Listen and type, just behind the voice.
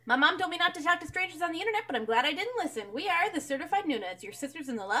My mom told me not to talk to strangers on the internet, but I'm glad I didn't listen. We are the Certified Nunas, your sisters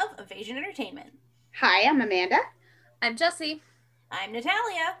in the love of Asian entertainment. Hi, I'm Amanda. I'm Jessie. I'm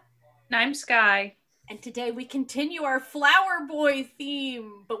Natalia. And I'm Sky. And today we continue our Flower Boy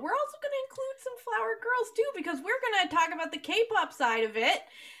theme, but we're also going to include some Flower Girls too, because we're going to talk about the K-pop side of it,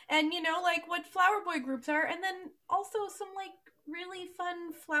 and like what Flower Boy groups are, and then also some like really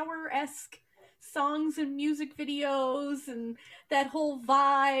fun flower-esque songs and music videos and that whole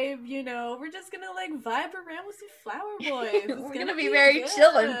vibe. We're just gonna like vibe around with some Flower Boys. We're gonna be very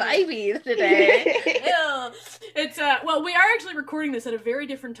chill and vibey today. Yeah. It's well, we are actually recording this at a very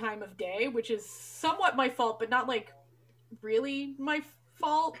different time of day, which is somewhat my fault, but not like really my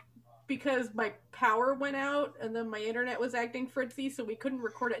fault, because my power went out and then my internet was acting fritzy, so we couldn't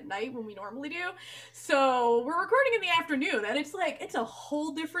record at night when we normally do. So we're recording in the afternoon, and it's a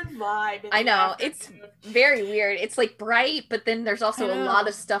whole different vibe. I know, it's very weird. It's like bright, but then there's also a lot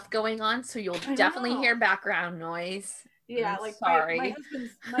of stuff going on, so you'll definitely hear background noise. Yeah, like sorry.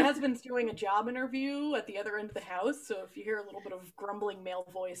 My husband's doing a job interview at the other end of the house, so if you hear a little bit of grumbling male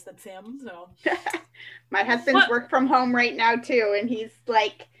voice, that's him. So my husband's work from home right now too, and he's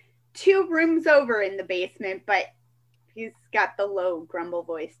like 2 rooms over in the basement, but he's got the low grumble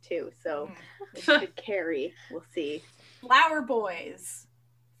voice too, so it should carry. We'll see. Flower Boys.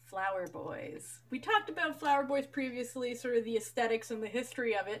 We talked about Flower Boys previously, sort of the aesthetics and the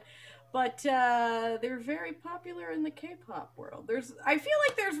history of it, but they're very popular in the K-pop world. I feel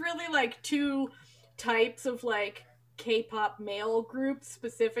like there's really like 2 types of like K-pop male groups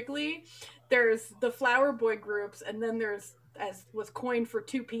specifically. There's the Flower Boy groups, and then there's, as was coined for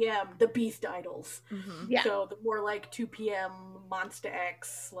 2PM, the Beast Idols. Mm-hmm. Yeah. So the more like 2PM, Monsta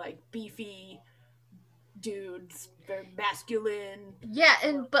X, like beefy dudes, very masculine. Yeah,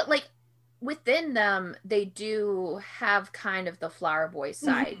 but like within them, they do have kind of the Flower Boy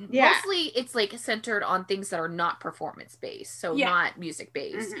side. Mm-hmm. Yeah. Mostly it's like centered on things that are not performance based, so not music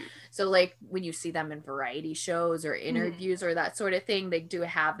based. Mm-hmm. So like when you see them in variety shows or interviews or that sort of thing, they do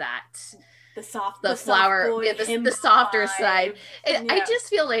have that the softer side. I just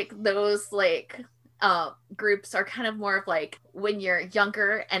feel like those like groups are kind of more of like when you're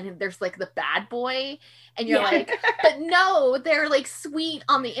younger and there's like the bad boy and you're like, but no, they're like sweet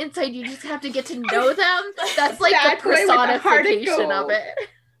on the inside, you just have to get to know them. That's like the personification of it.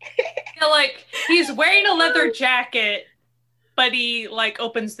 Yeah, like he's wearing a leather jacket, but he like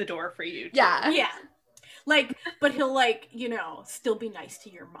opens the door for you too. Yeah, like, but he'll like still be nice to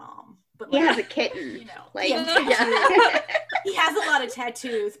your mom. But like, he has a kitten. Like, he has a lot of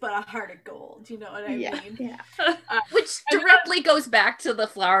tattoos, but a heart of gold. You know what I mean? Yeah. Which directly goes back to the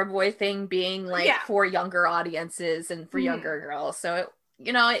Flower Boy thing being like for younger audiences and for younger girls. So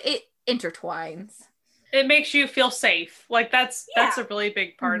it intertwines. It makes you feel safe. Like that's a really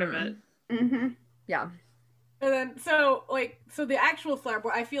big part of it. Mm-hmm. Yeah. And then so the actual Flower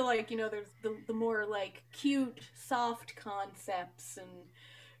Boy, I feel like there's the more like cute, soft concepts and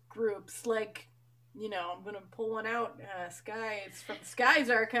groups, like I'm gonna pull one out. Sky, it's from Sky's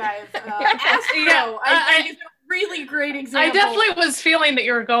archive. Astro, I think it's a really great example. I definitely was feeling that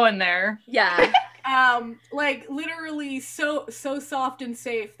you were going there. Yeah. Like literally so soft and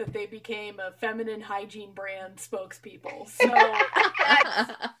safe that they became a feminine hygiene brand spokespeople. So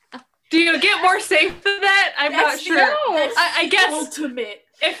do you get more safe than that? I'm not sure. I guess ultimate.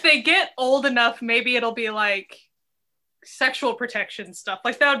 If they get old enough, maybe it'll be like sexual protection stuff.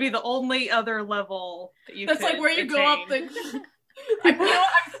 Like that would be the only other level that you. That's like where you go up the.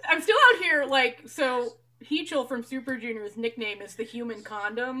 I'm still out here. Like, so Heechul from Super Junior's nickname is the human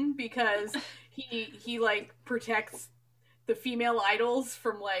condom because he like protects the female idols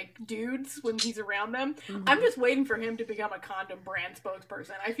from like dudes when he's around them. Mm-hmm. I'm just waiting for him to become a condom brand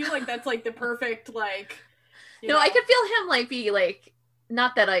spokesperson. I feel like that's like the perfect like. No, I could feel him like be like,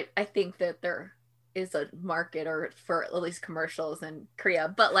 not that I think that there is a market or for at least commercials in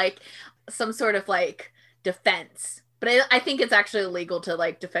Korea, but like some sort of like defense. But I think it's actually illegal to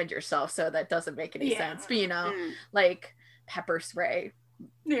like defend yourself, so that doesn't make any sense. But like pepper spray.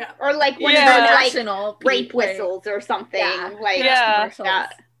 Yeah. Or like one of those like rape whistles or something. Yeah. Like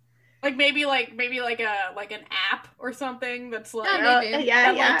that. Like maybe like an app or something that's like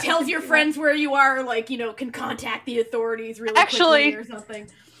like tells your friends where you are, like can contact the authorities really quickly or something.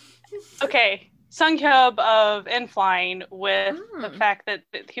 Okay. Sunghyub of Inflying with the fact that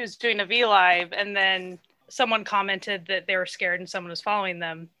he was doing a V Live and then someone commented that they were scared and someone was following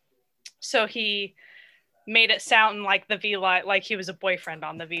them. So he made it sound like the V Live, like he was a boyfriend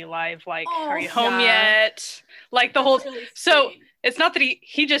on the V Live, like, are you home yet? Like the whole, really so it's not that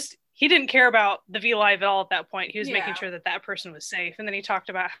he didn't care about the V Live at all at that point. He was Yeah. making sure that that person was safe. And then he talked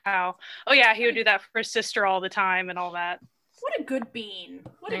about how, oh yeah, he would do that for his sister all the time and all that. What a good bean.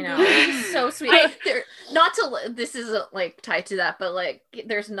 What a I know. good He's so sweet. This isn't like tied to that, but like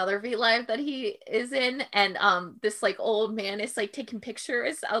there's another V Live that he is in, and this like old man is like taking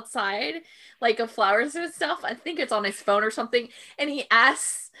pictures outside like of flowers and stuff. I think it's on his phone or something, and he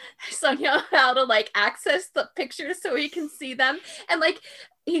asks Sonia how to like access the pictures so he can see them, and like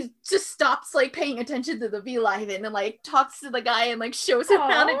he just stops like paying attention to the V Live and then like talks to the guy and like shows him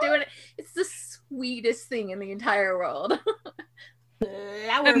how to do it. It's the sweetest thing in the entire world.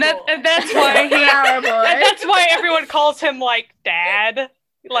 And that's why that's why everyone calls him like dad.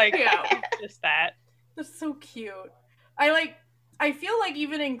 Like just that. That's so cute. I feel like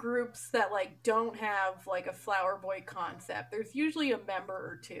even in groups that like don't have like a flower boy concept, there's usually a member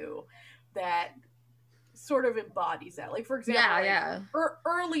or two that sort of embodies that. Like for example,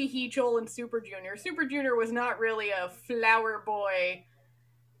 early Heechul and Super Junior. Super Junior was not really a flower boy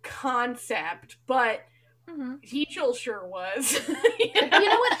concept, but Heechul sure was. You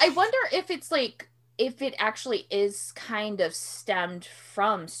know what? I wonder if it's like if it actually is kind of stemmed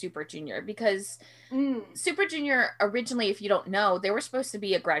from Super Junior, because Super Junior originally, if you don't know, they were supposed to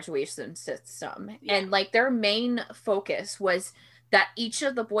be a graduation system, and like their main focus was that each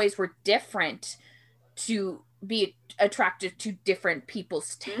of the boys were different to be attracted to different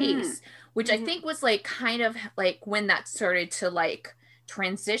people's tastes, which I think was like kind of like when that started to like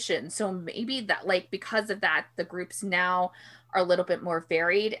transition. So maybe that like because of that the groups now are a little bit more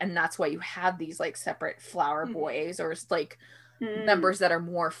varied, and that's why you have these like separate flower boys or like members that are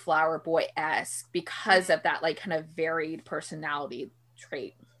more flower boy-esque because of that like kind of varied personality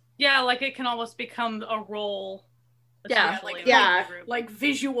trait. Yeah, like it can almost become a role. Yeah, like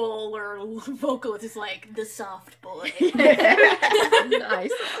visual or vocalist is like the soft boy.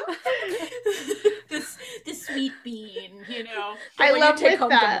 Nice. the sweet bean, you know. I love take with home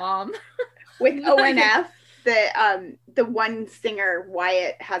that. to mom. With ONF, the one singer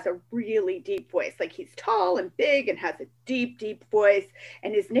Wyatt has a really deep voice. Like he's tall and big and has a deep, deep voice,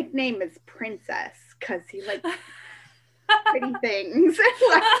 and his nickname is Princess because he like pretty things.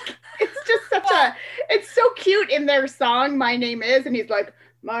 Like it's just it's so cute in their song My Name Is, and he's like,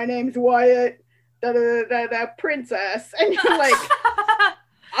 my name's Wyatt, da da da da Princess, and you're like,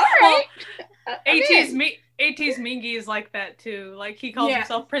 all right. AT's Mingy is like that too. Like he calls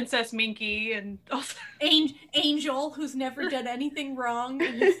himself Princess Minky, and also Angel, who's never done anything wrong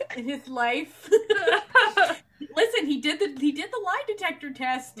in his life. Listen, he did the lie detector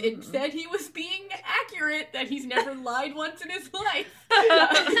test. It said he was being accurate, that he's never lied once in his life.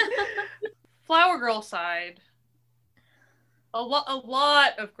 Flower Girl side. A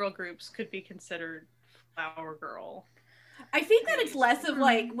lot of girl groups could be considered Flower Girl. I think that it's less of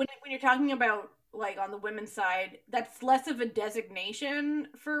like when you're talking about like on the women's side, that's less of a designation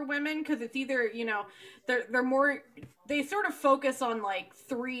for women, because it's either, you know, they're more, they sort of focus on like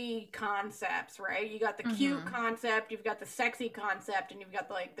three concepts, right? You got the cute concept, you've got the sexy concept, and you've got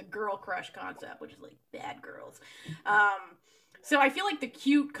like the girl crush concept, which is like bad girls. So I feel like the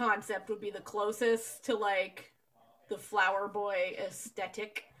cute concept would be the closest to like the flower boy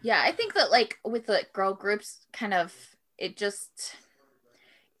aesthetic. Yeah, I think that like with the girl groups, kind of it just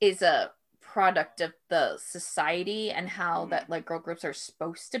is a product of the society and how that like girl groups are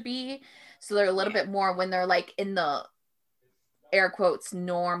supposed to be. So they're a little bit more when they're like in the air quotes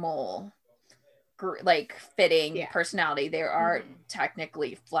normal like fitting personality, they are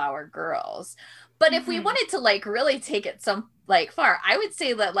technically flower girls. But if we wanted to like really take it some like far, I would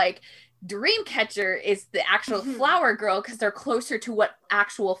say that like Dreamcatcher is the actual flower girl because they're closer to what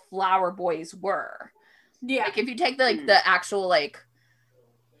actual flower boys were. Yeah, like if you take the like the actual like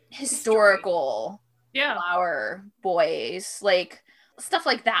historical flower boys, like stuff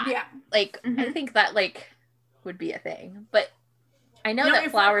like that. Yeah, like I think that like would be a thing. But I know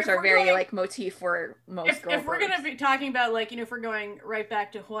that flowers are very going, like motif for most girl if we're gonna be talking about like, you know, if we're going right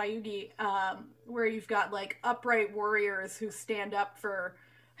back to Hwayugi, where you've got like upright warriors who stand up for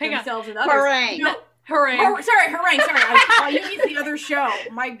themselves and others. Harangue. You know, harangue. Sorry. Hwayugi's the other show.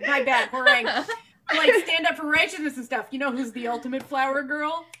 My bad. Harangue. Like stand up for righteousness and stuff. You know who's the ultimate flower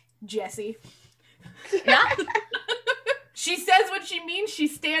girl? Jessie. Yeah. She says what she means. She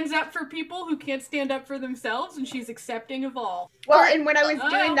stands up for people who can't stand up for themselves, and she's accepting of all. Well, and when I was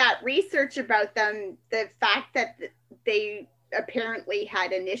doing that research about them, the fact that they apparently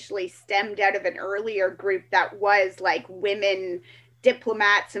had initially stemmed out of an earlier group that was like women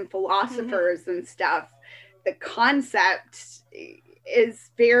diplomats and philosophers and stuff, the concept is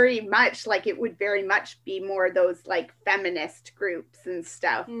very much like, it would very much be more those like feminist groups and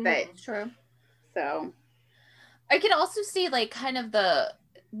stuff that True. So I can also see like kind of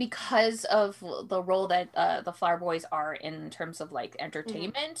because of the role that the Flower Boys are in terms of like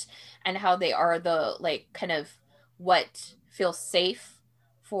entertainment and how they are the like kind of what feels safe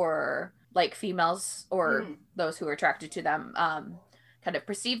for like females or those who are attracted to them kind of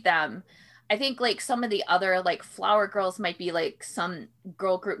perceive them. I think like some of the other like flower girls might be like some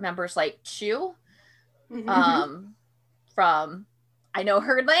girl group members like Chu from, I know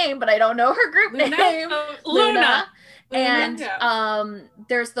her name, but I don't know her group name. Luna. And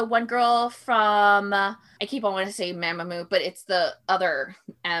there's the one girl from I keep on wanting to say Mamamoo, but it's the other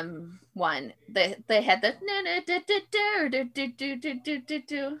one. They had the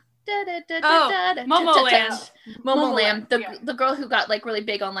Momoland. The girl who got like really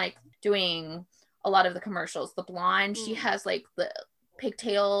big on like doing a lot of the commercials. The blonde, she has like the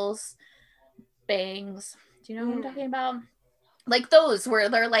pigtails, bangs. Do you know what I'm talking about? Like those where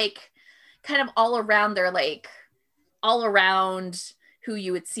they're like kind of all around. They're like all around who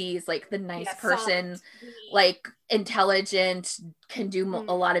you would see is like the nice person, like intelligent, can do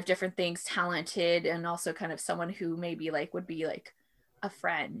a lot of different things, talented, and also kind of someone who maybe like would be like a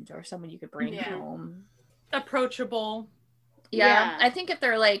friend or someone you could bring home. Approachable. Yeah, I think if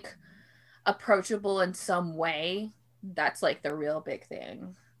they're like approachable in some way, that's like the real big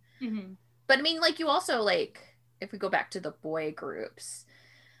thing. But I mean, like you also like, if we go back to the boy groups,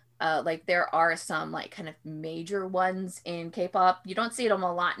 like there are some like kind of major ones in K-pop. You don't see them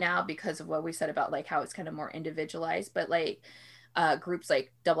a lot now because of what we said about like how it's kind of more individualized, but like groups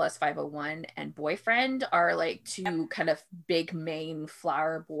like SS501 and Boyfriend are like two kind of big main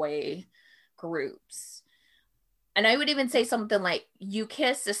flower boy groups. And I would even say something like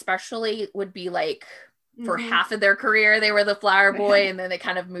U-KISS especially would be like for half of their career they were the flower boy and then they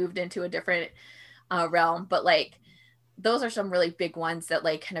kind of moved into a different realm. But like those are some really big ones that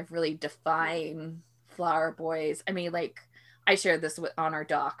like kind of really define flower boys. I mean, like I shared this on our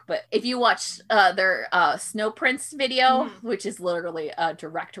doc, but if you watch their Snow Prince video, which is literally a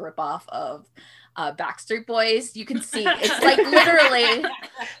direct ripoff of Backstreet Boys, you can see it's like literally,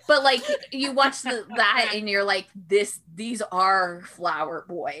 but like you watch that and you're like, these are flower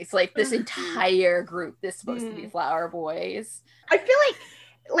boys. Like this entire group is supposed to be flower boys. I feel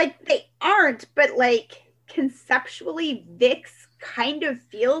like they aren't, but like conceptually VIXX kind of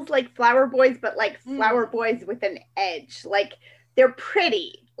feels like flower boys, but like flower boys with an edge. Like they're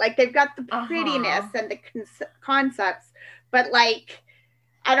pretty, like they've got the prettiness and the concepts, but like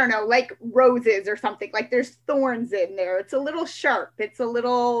I don't know, like roses or something. Like there's thorns in there. It's a little sharp. It's a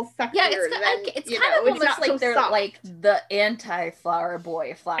little sexier. Yeah, it's kind of almost like they're soft. Like the anti-flower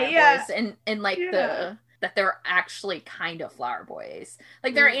boys, and like that they're actually kind of flower boys.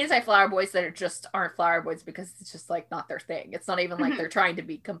 Like there are anti-flower boys that aren't flower boys because it's just like not their thing. It's not even like they're trying to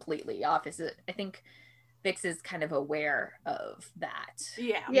be completely opposite. I think VIXX is kind of aware of that.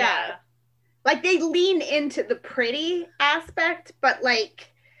 Yeah. Like they lean into the pretty aspect, but like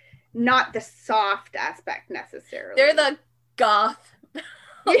not the soft aspect necessarily. They're the goth.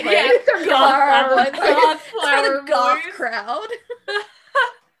 They're goth flower goth crowd.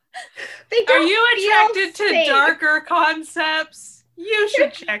 Are you attracted to darker concepts? You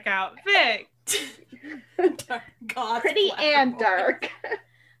should check out VIXX. Pretty and dark.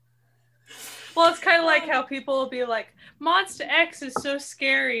 Well, it's kind of like how people will be like, Monsta X is so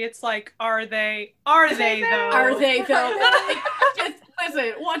scary. It's like, are they though? Are they though? Just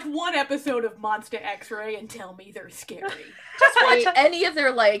listen, watch one episode of Monsta X-Ray and tell me they're scary. Just watch any of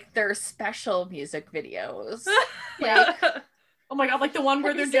their special music videos. Like, oh my god, like the one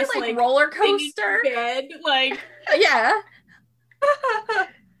where they're just like roller coaster bed, like yeah.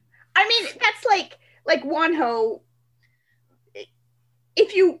 I mean, that's like Wonho.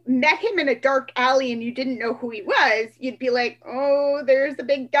 If you met him in a dark alley and you didn't know who he was, you'd be like, oh, there's a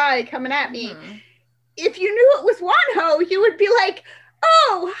big guy coming at me. If you knew it was Wonho, you would be like,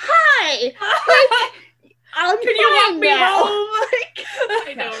 oh, hi. Like, can you walk me home?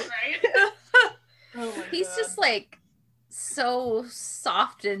 I know, right? He's just like so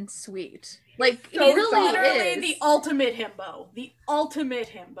soft and sweet. Like so he really is the ultimate himbo. The ultimate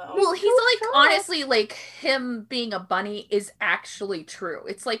himbo. Well, he's like honestly like him being a bunny is actually true.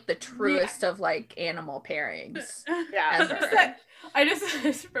 It's like the truest of like animal pairings. Yeah. I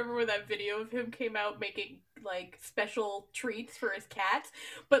just remember when that video of him came out making like special treats for his cats,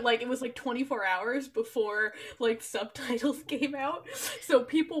 but like it was like 24 hours before like subtitles came out, so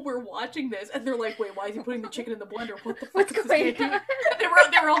people were watching this and they're like, wait, why is he putting the chicken in the blender? What the fuck is this man doing? They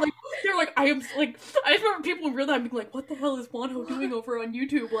were all like, I just remember people in real time being like, what the hell is Wonho doing over on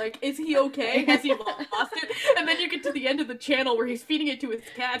YouTube? Like, is he okay? Has he lost it? And then you get to the end of the channel where he's feeding it to his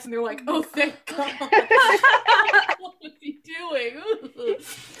cats, and they're like, oh, thank God. What is he doing?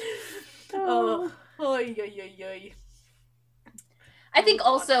 Oh, oy, oy, oy, oy. I think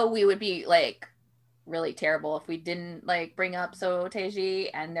also we would be like really terrible if we didn't like bring up So Taiji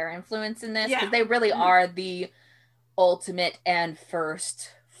and their influence in this, because they really are the ultimate and first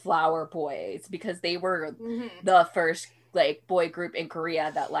flower boys, because they were the first like boy group in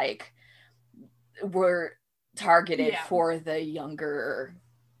Korea that like were targeted for the younger,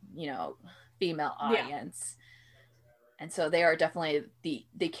 you know, female audience. And so they are definitely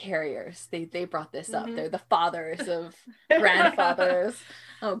the carriers. They brought this up. They're the fathers of grandfathers.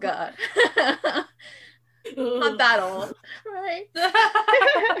 Oh God. Not that old, right?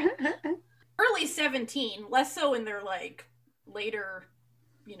 Early 17, less so in their like later,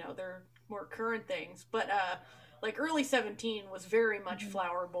 you know, their more current things, but like early 17 was very much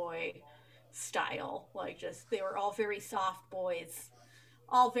Flower Boy style. Like just they were all very soft boys.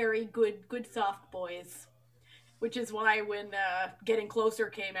 All very good soft boys. Which is why when Getting Closer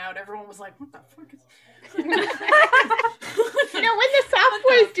came out, everyone was like, what the fuck is... You know, when the soft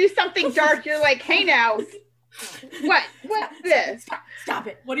boys do something dark, you're like, hey now, what's this? Stop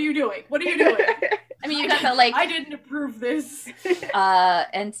it. What are you doing? What are you doing? I mean, you got the like... I didn't approve this.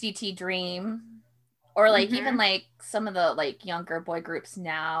 NCT Dream. Or like even like some of the like younger boy groups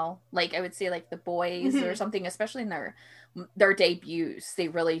now. Like I would say like the Boys or something, especially in their debuts. They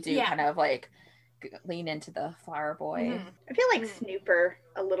really do kind of like... lean into the flower boy. I feel like Snooper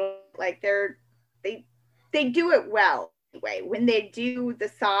a little, like they do it well anyway. When they do the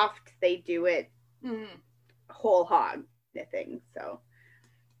soft, they do it whole hog thing. So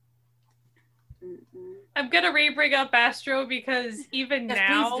I'm gonna bring up Astro because even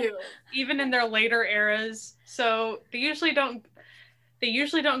now, even in their later eras, so they usually don't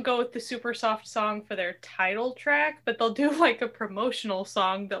go with the super soft song for their title track, but they'll do like a promotional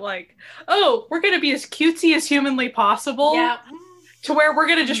song that like, oh, we're going to be as cutesy as humanly possible. Yeah. To where we're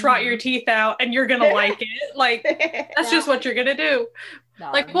going to just rot your teeth out and you're going to like it. Like, that's just what you're going to do.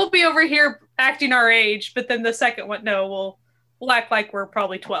 No. Like, we'll be over here acting our age, but then the second one, no, we'll act like we're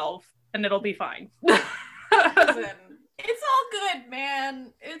probably 12 and it'll be fine. Listen, it's all good,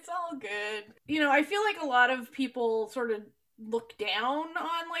 man. It's all good. You know, I feel like a lot of people sort of look down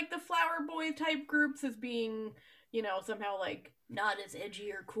on like the flower boy type groups as being, you know, somehow like not as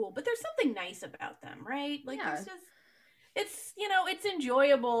edgy or cool, but there's something nice about them, right? Like it's you know, it's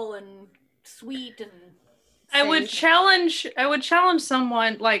enjoyable and sweet and I would challenge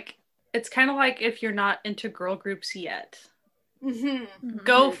someone, like, it's kind of like if you're not into girl groups yet,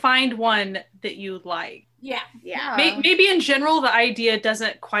 go find one that you like. Maybe in general the idea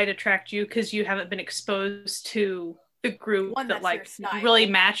doesn't quite attract you because you haven't been exposed to the group that like really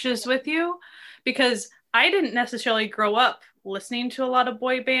matches with you, because I didn't necessarily grow up listening to a lot of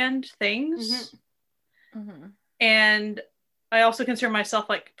boy band things. And I also consider myself,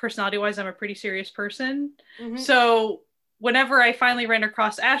 like, personality wise, I'm a pretty serious person. So whenever I finally ran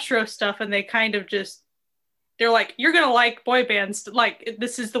across Astro stuff and they kind of just, they're like, you're gonna like boy bands, like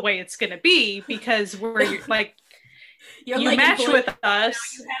this is the way it's gonna be because we're like you match with us.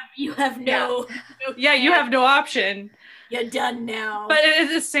 You have no you have no option. You're done now. But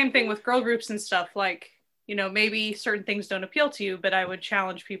it's the same thing with girl groups and stuff. Like, you know, maybe certain things don't appeal to you, but I would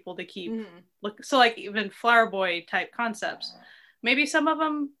challenge people to keep look. So like even flower boy type concepts, maybe some of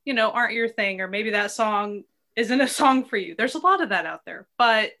them, you know, aren't your thing, or maybe that song isn't a song for you. There's a lot of that out there,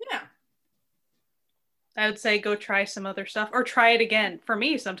 but I would say go try some other stuff or try it again. For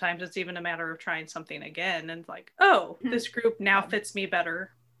me, sometimes it's even a matter of trying something again and like, oh, this group now fits me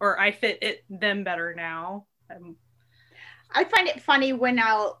better, or I fit them better now. I find it funny when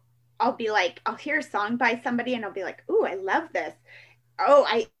I'll be like, I'll hear a song by somebody and I'll be like, ooh, I love this. Oh,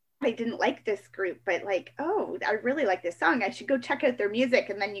 I didn't like this group, but like, oh, I really like this song. I should go check out their music.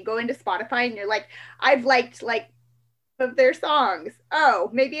 And then you go into Spotify and you're like, I've liked like of their songs.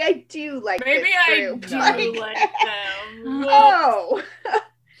 Oh, maybe I do like this group. Maybe I do like them. Oh.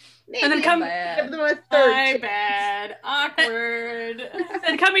 And then come give them a third. My bad. Awkward.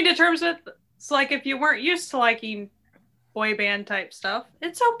 And coming to terms with, so like if you weren't used to liking boy band type stuff,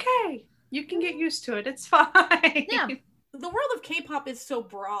 it's okay. You can get used to it. It's fine. Yeah. The world of K-pop is so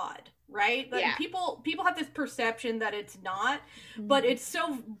broad, right? Like people have this perception that it's not, but it's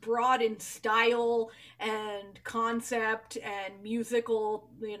so broad in style and concept and musical,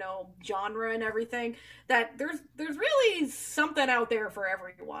 you know, genre and everything, that there's really something out there for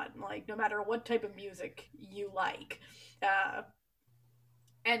everyone, like no matter what type of music you like.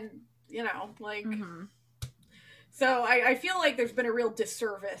 And you know, like. So I feel like there's been a real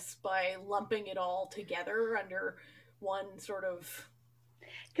disservice by lumping it all together under one sort of.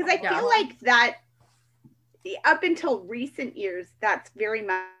 Because I feel like that up until recent years, that's very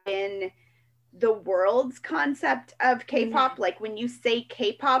much in the world's concept of K-pop. Like when you say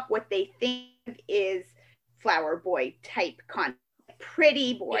K-pop, what they think is flower boy type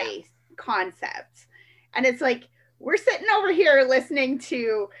pretty boy concept. And it's like, we're sitting over here listening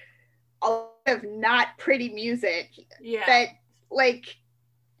to a lot of not pretty music that like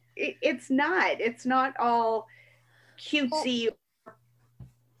it's not all cutesy,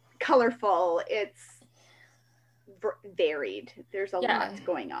 colorful. It's varied. There's a lot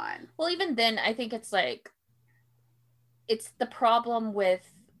going on. Well, even then I think it's like it's the problem with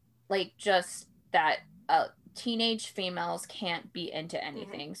like just that teenage females can't be into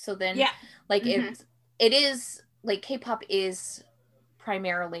anything. So then like it is like K-pop is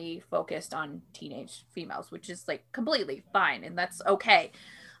primarily focused on teenage females, which is like completely fine and that's okay.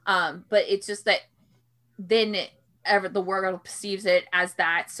 But it's just that then the world perceives it as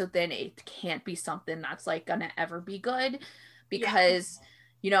that, so then it can't be something that's like gonna ever be good because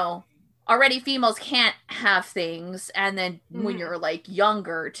you know already females can't have things, and then when you're like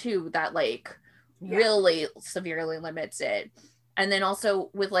younger too, that like really severely limits it. And then also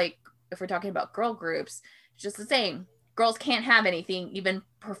with like if we're talking about girl groups, it's just the same. Girls can't have anything, even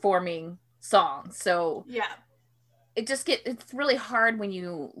performing songs. So it's really hard when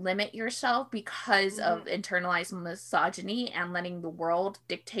you limit yourself because of internalized misogyny and letting the world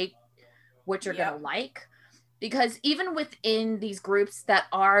dictate what you're gonna like. Because even within these groups that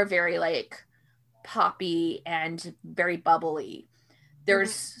are very like poppy and very bubbly,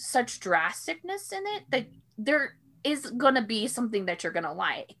 there's such drasticness in it that there is gonna be something that you're gonna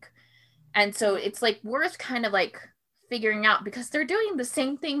like. And so it's like worth kind of like figuring out, because they're doing the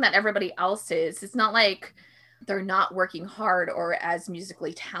same thing that everybody else is. It's not like they're not working hard or as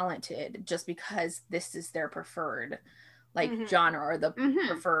musically talented just because this is their preferred like genre or the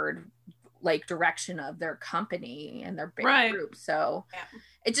preferred like direction of their company and their big group. So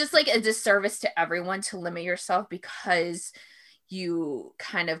it's just like a disservice to everyone to limit yourself because you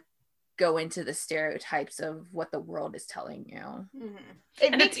kind of go into the stereotypes of what the world is telling you.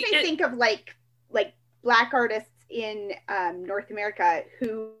 It makes me think of like Black artists in North America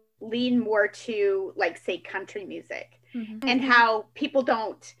who lean more to like say country music and how people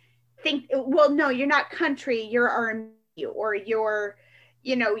don't think, well, no, you're not country, you're R&B or you're,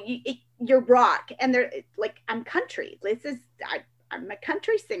 you know, you're rock, and they're like, I'm country, I'm a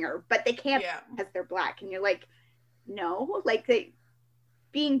country singer, but they can't because they're Black. And you're like, no, like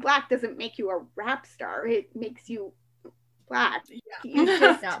being Black doesn't make you a rap star, it makes you Black. You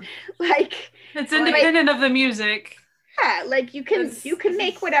just, like it's independent of the music. Like you can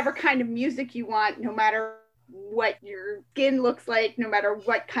make whatever kind of music you want, no matter what your skin looks like, no matter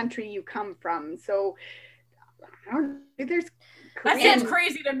what country you come from. So I don't know, there's that sounds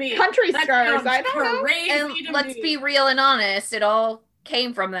crazy to me. Country stars, I don't know. And let's be real and honest, it all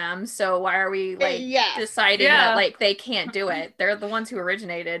came from them. So why are we like deciding that like they can't do it? They're the ones who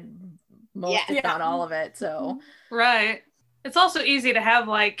originated most, if not all of it. So right. It's also easy to have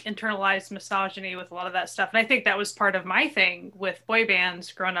like internalized misogyny with a lot of that stuff. And I think that was part of my thing with boy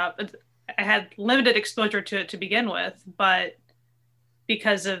bands growing up. I had limited exposure to it to begin with, but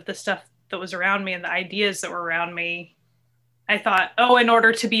because of the stuff that was around me and the ideas that were around me, I thought, oh, in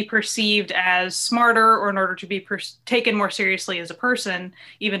order to be perceived as smarter or in order to be taken more seriously as a person,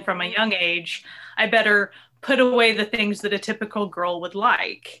 even from a young age, I better put away the things that a typical girl would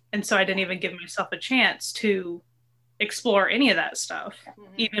like. And so I didn't even give myself a chance to explore any of that stuff.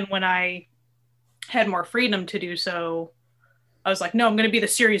 Even when I had more freedom to do so, I was like, no, I'm going to be the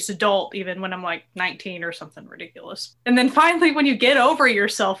serious adult, even when I'm like 19 or something ridiculous. And then finally, when you get over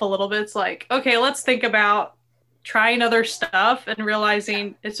yourself a little bit, it's like, okay, let's think about trying other stuff and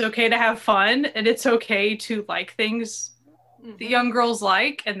realizing it's okay to have fun and it's okay to like things that young girls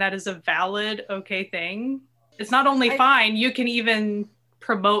like, and that is a valid, okay thing. It's not only fine, you can even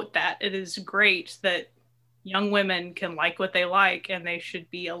promote that. It is great that young women can like what they like, and they should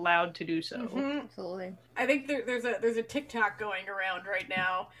be allowed to do so. Absolutely. I think there's a TikTok going around right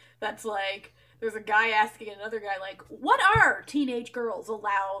now that's like, there's a guy asking another guy like, what are teenage girls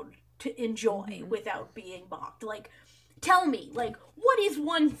allowed to enjoy without being mocked? Like, tell me, like, what is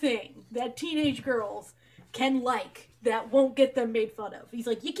one thing that teenage girls can like that won't get them made fun of? He's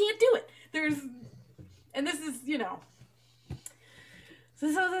like, you can't do it. And this is, you know, so,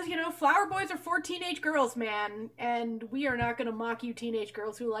 you know, flower boys are for teenage girls, man, and we are not going to mock you teenage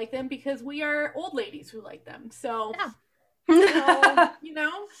girls who like them because we are old ladies who like them. So, So, you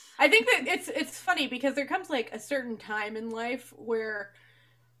know, I think that it's funny because there comes like a certain time in life where,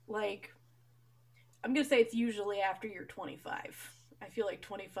 like, I'm gonna say it's usually after you're 25. I feel like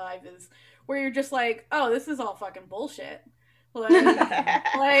 25 is where you're just like, oh, this is all fucking bullshit.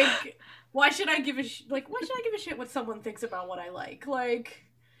 Like, why should I give a shit what someone thinks about what I like? Like,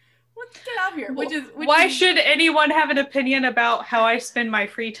 let's get out here. Why should anyone have an opinion about how I spend my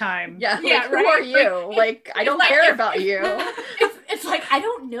free time? Yeah, like, who are you? Like, I don't care about you. It's like, I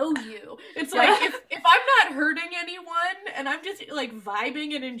don't know you. It's like, if I'm not hurting anyone and I'm just like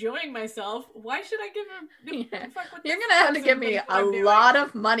vibing and enjoying myself, why should I give a fuck what You're gonna have to give me a lot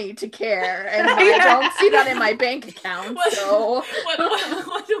of money to care, and I don't see that in my bank account. So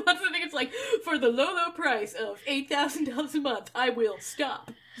what's the thing? It's like, for the low price of $8,000 a month, I will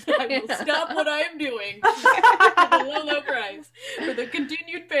stop. I will stop what I am doing for the low price, for the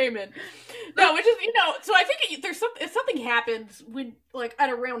continued payment. No, which is, you know, so I think if something happens when, like, at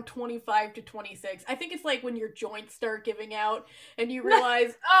around 25 to 26, I think it's like when your joints start giving out and you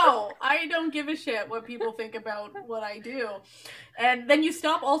realize, oh, I don't give a shit what people think about what I do. And then you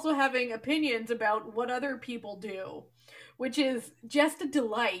stop also having opinions about what other people do, which is just a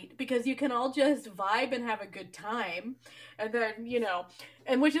delight because you can all just vibe and have a good time. And then, you know,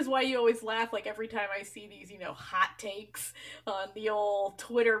 and which is why you always laugh, like, every time I see these, you know, hot takes on the old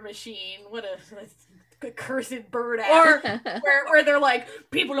Twitter machine. What a cursed bird ass. Or where they're like,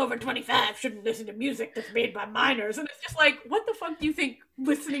 people over 25 shouldn't listen to music that's made by minors. And it's just like, what the fuck do you think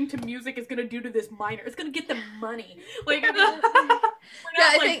listening to music is going to do to this minor? It's going to get them money. Like, I mean,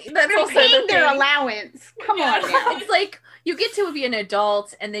 I think that's also paying their allowance. Come on now. It's like, you get to be an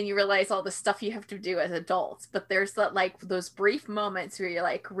adult and then you realize all the stuff you have to do as adults, but there's that, like, those brief moments where you're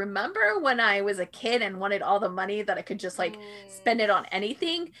like, remember when I was a kid and wanted all the money that I could just like spend it on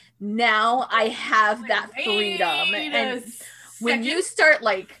anything? Now I have that freedom. And when you start,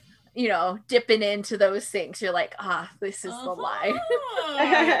 like, you know, dipping into those things, you're like, this is the lie.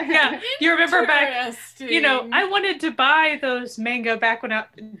 Yeah, you remember back, you know, I wanted to buy those manga back when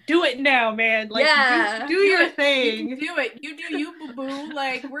do it now, man. Like, do your thing. You do it. You do you, boo-boo.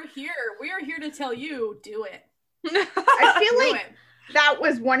 Like, we're here. We are here to tell you, do it. I feel like that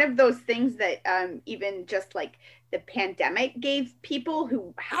was one of those things that even just like the pandemic gave people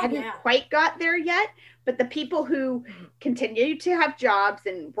who hadn't quite got there yet, but the people who continued to have jobs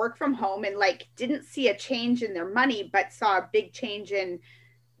and work from home and like didn't see a change in their money, but saw a big change in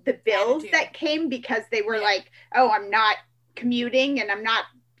the bills that came because they were like, oh, I'm not commuting and I'm not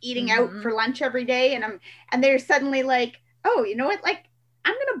eating out for lunch every day. And they're suddenly like, oh, you know what? Like,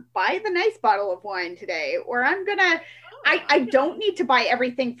 I'm going to buy the nice bottle of wine today, or I'm going to, I don't need to buy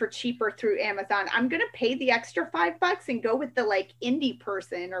everything for cheaper through Amazon. I'm going to pay the extra $5 and go with the like indie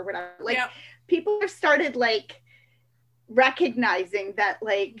person or whatever. Like, people have started like recognizing that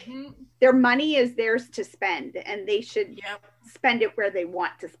like their money is theirs to spend and they should spend it where they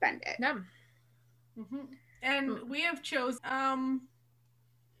want to spend it. And we have chosen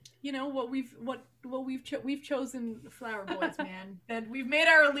you know what we've chosen Flower Boys, man. And we've made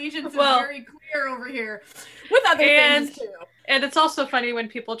our allegiances very clear over here with other things too. And it's also funny when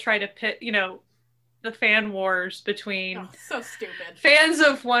people try to pit, you know, the fan wars between so stupid fans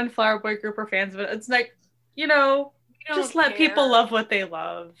of one Flower Boy group or fans of it. It's like, you know, just let people love what they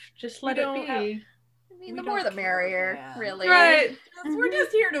love. Just let it be. I mean, the more the merrier, really. Right. We're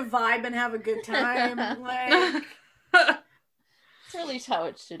just here to vibe and have a good time. Like, it's really how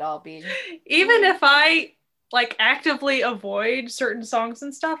it should all be. Even if I like actively avoid certain songs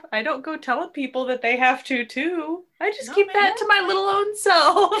and stuff, I don't go telling people that they have to too. I just keep that to my little own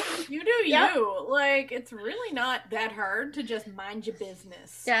self. You do you. Like, it's really not that hard to just mind your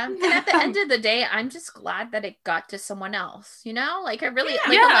business. Yeah. And at the end of the day, I'm just glad that it got to someone else, you know? Like, I really,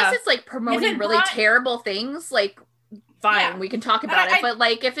 unless it's like promoting really terrible things, like, fine, we can talk about it. But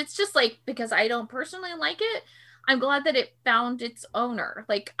like, if it's just like, because I don't personally like it, I'm glad that it found its owner.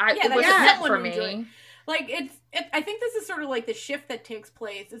 Like, it wasn't meant for me. Like, I think this is sort of like the shift that takes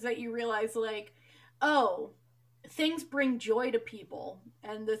place is that you realize, like, oh, things bring joy to people,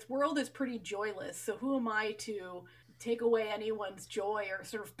 and this world is pretty joyless, so who am I to take away anyone's joy or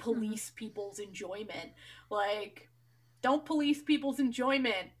sort of police people's enjoyment? Like, don't police people's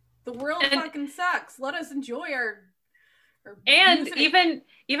enjoyment. The world fucking sucks. Let us enjoy our and even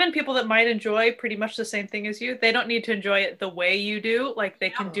people that might enjoy pretty much the same thing as you, they don't need to enjoy it the way you do. Like, they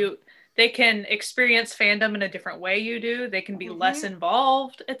can experience fandom in a different way you do. They can be less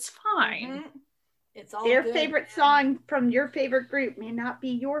involved. It's fine. It's all their good, favorite song from your favorite group may not be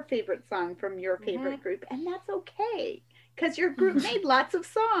your favorite song from your favorite group, and that's okay. because your group made lots of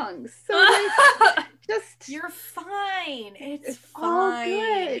songs. So like, just you're fine. It's fine. All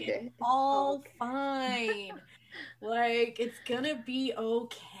good. All fine. Like, it's gonna be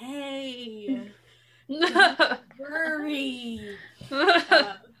okay. Don't worry.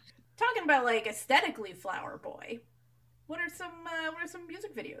 Talking about like aesthetically Flower Boy. What are some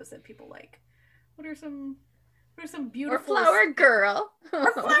music videos that people like? What are some beautiful or Flower Girl.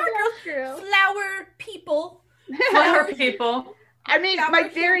 Or Flower Girl. Flower people. Flower people. I mean, my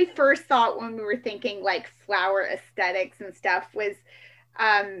very first thought when we were thinking like flower aesthetics and stuff was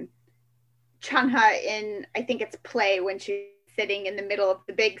Chungha in, I think it's Play, when she's sitting in the middle of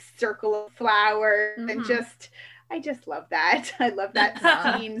the big circle of flowers, and I just love that. I love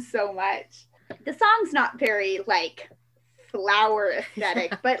that scene so much. The song's not very like flower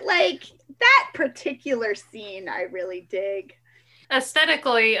aesthetic, but like that particular scene I really dig.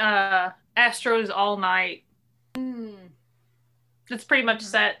 Aesthetically, Astro's All Night. It's pretty much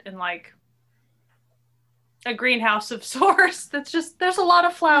set in like a greenhouse of sorts. That's just, there's a lot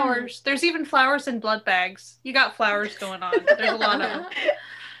of flowers. There's even flowers in blood bags. You got flowers going on. There's a lot of them.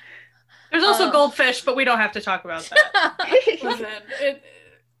 There's also goldfish, but we don't have to talk about that.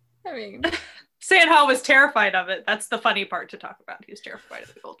 I mean, Sanha was terrified of it. That's the funny part to talk about. He was terrified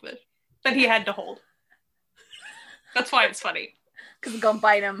of the goldfish that he had to hold. That's why it's funny. Because it's gonna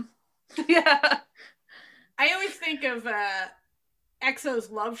bite him. Yeah. I always think of EXO's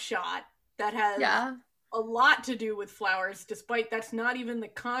Love Shot that has a lot to do with flowers, despite that's not even the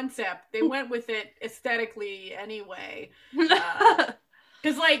concept. They went with it aesthetically anyway.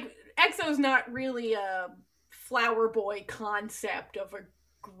 Because like EXO's not really a flower boy concept of a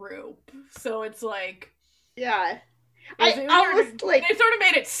group, so it's like they sort of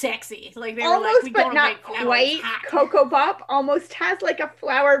made it sexy, like they almost, were like, we but not quite. Coco Bop almost has like a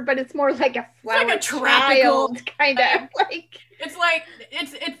flower, but it's more like a flower, like a tropical kind of like. It's like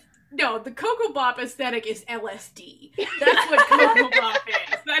it's no, the Coco Bop aesthetic is LSD. That's what Coco Bop is.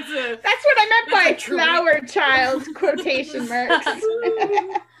 That's what I meant by flower child quotation marks.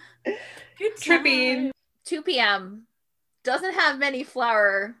 Good trippy. 2 p.m. doesn't have many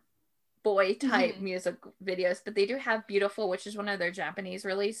flower boy type music videos, but they do have Beautiful, which is one of their Japanese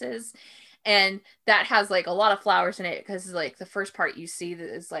releases, and that has like a lot of flowers in it, because like the first part you see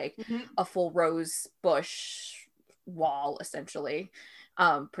that is like a full rose bush wall essentially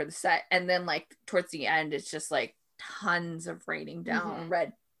for the set, and then like towards the end it's just like tons of raining down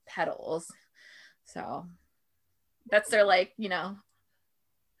red petals. So that's their like, you know,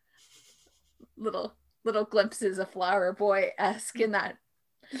 little glimpses of Flower Boy-esque in that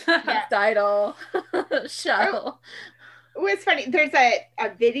title show. It was funny. There's a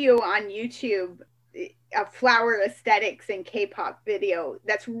video on YouTube, a flower aesthetics and K-pop video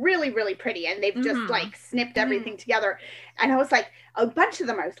that's really, really pretty, and they've just like snipped everything together. And I was like, a bunch of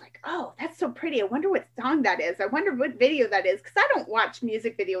them, I was like, oh, that's so pretty. I wonder what song that is. I wonder what video that is, because I don't watch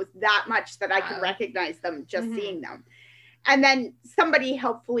music videos that much that I can recognize them just seeing them. And then somebody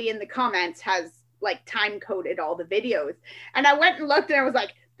helpfully in the comments has like time coded all the videos, and I went and looked, and I was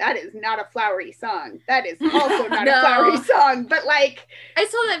like, that is not a flowery song. That is also not a flowery song. But like, I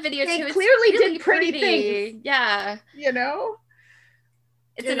saw that video they too. It's clearly really did pretty things. Yeah, you know,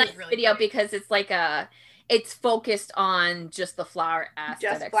 it's a nice really video because it's like it's focused on just the flower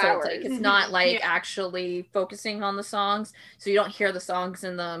aesthetic. So it's, like, it's not like actually focusing on the songs. So you don't hear the songs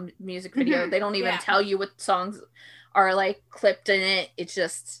in the music video. They don't even tell you what songs are like clipped in it. It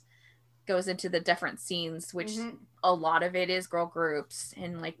just goes into the different scenes, which a lot of it is girl groups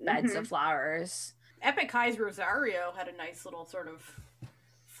and like beds of flowers. Epic High's Rosario had a nice little sort of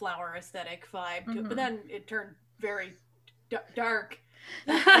flower aesthetic vibe to it, but then it turned very dark.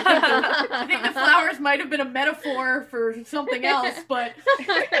 I think the flowers might have been a metaphor for something else, but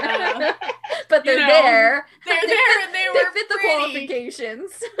they're there. They're there, and they fit the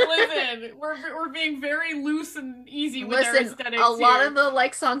qualifications. Listen, we're being very loose and easy with our aesthetics. A lot of the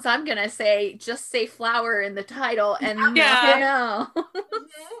like songs I'm gonna say just say flower in the title, and yeah.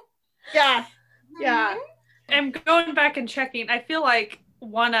 I'm going back and checking. I feel like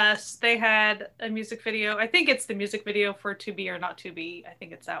ONEUS, they had a music video. I think it's the music video for To Be or Not To Be. I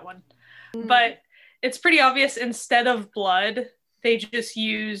think it's that one. But it's pretty obvious, instead of blood, they just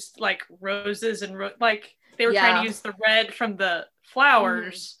used like roses and like they were trying to use the red from the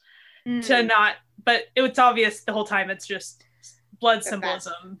flowers to not, but it's obvious the whole time it's just blood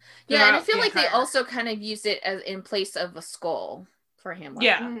symbolism. Yeah, and I feel like they also kind of used it as in place of a skull for him.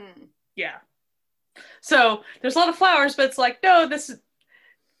 Yeah. So there's a lot of flowers, but it's like, no, this is,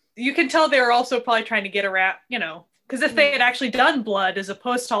 you can tell they were also probably trying to get around, you know, because if they had actually done blood as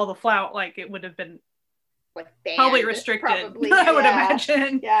opposed to all the flower, like it would have been like banned, probably restricted. Probably. I would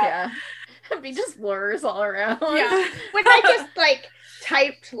imagine. Yeah. It'd be just blurs all around. Yeah. When I just like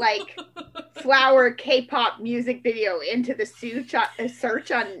typed like flower K-pop music video into the search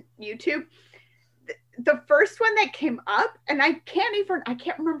on YouTube, the first one that came up, and I can't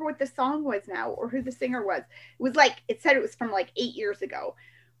remember what the song was now or who the singer was. It was like, it said it was from like 8 years ago,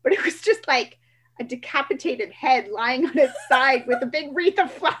 but it was just like a decapitated head lying on its side with a big wreath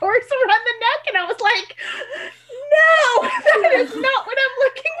of flowers around the neck, and I was like, no, that is not what I'm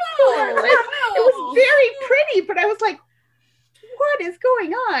looking for. Like, it was very pretty, but I was like, what is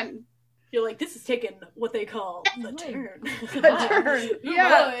going on? You're like, this is taking what they call the turn. The turn.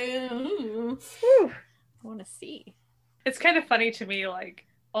 Yeah. I want to see. It's kind of funny to me, like,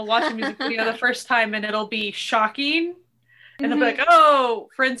 I'll watch a music video the first time and it'll be shocking. And they'll be like, oh,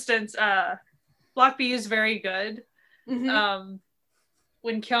 for instance, Block B is very good.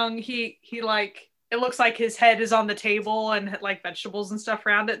 When Kyung, he like, it looks like his head is on the table and like vegetables and stuff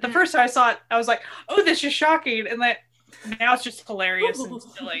around it. The first time I saw it, I was like, oh, this is shocking. And like, now it's just hilarious and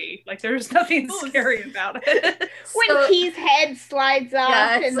silly. Like, there's nothing scary about it. When Key's head slides off.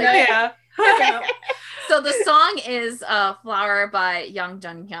 Yeah, and so the song is Flower by Young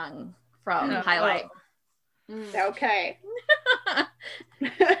Jun Hyung from Highlight. Okay.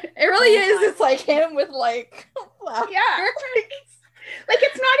 It really is. It's like him with like flowers. Yeah. Like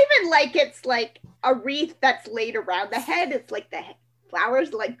it's not even like it's like a wreath that's laid around the head. It's like the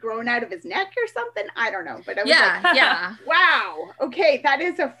flowers like grown out of his neck or something. I don't know. But I was like, wow. Okay, that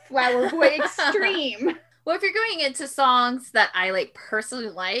is a Flower Boy extreme. Well, if you're going into songs that I like personally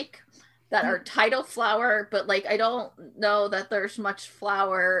like, that are title flower, but like I don't know that there's much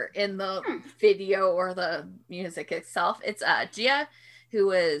flower in the video or the music itself. It's Jia,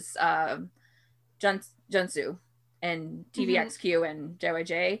 who is Junsu and TVXQ and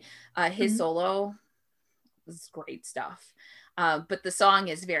JYJ. His solo is great stuff. But the song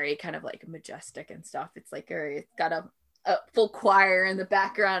is very kind of like majestic and stuff. It's like it's got a full choir in the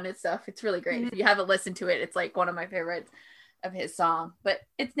background and stuff. It's really great. If you haven't listened to it, it's like one of my favorites of his song, but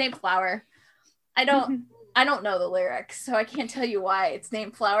it's named Flower. I don't know the lyrics, so I can't tell you why it's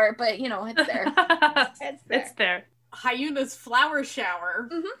named Flower, but you know, it's there. It's there. Hyuna's Flower Shower.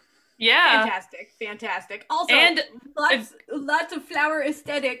 Yeah. Fantastic. Also, and lots of flower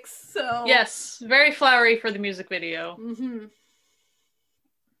aesthetics. So yes, very flowery for the music video.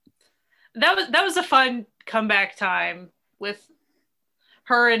 That was a fun comeback time with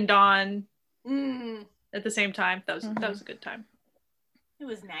her and Dawn at the same time. That was a good time. It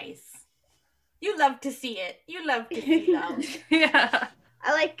was nice. You love to see it. You love to see them. Yeah.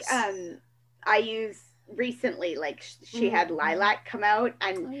 I like I use recently, like she had Lilac come out,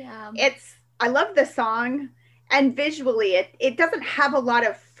 and I love the song, and visually it doesn't have a lot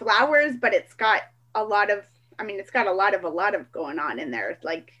of flowers, but it's got a lot of going on in there.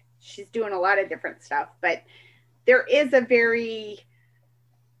 Like she's doing a lot of different stuff, but there is a very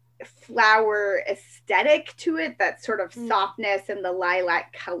flower aesthetic to it, that sort of softness and the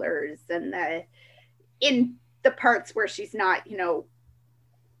lilac colors, and in the parts where she's not, you know,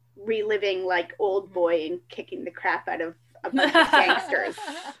 reliving like Old Boy and kicking the crap out of a bunch of gangsters.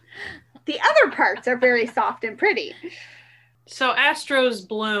 The other parts are very soft and pretty. So Astro's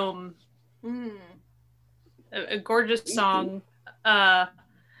Bloom, a gorgeous song.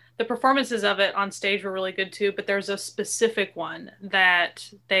 The performances of it on stage were really good too, but there's a specific one that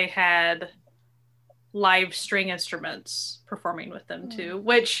they had live string instruments performing with them too,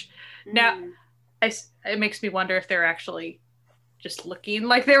 which now it makes me wonder if they're actually just looking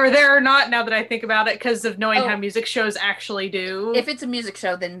like they were there or not, now that I think about it, because of knowing how music shows actually do. If it's a music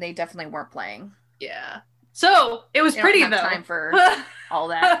show, then they definitely weren't playing. Yeah. So it was pretty though. Time for all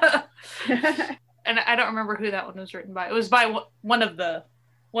that. And I don't remember who that one was written by. It was by one of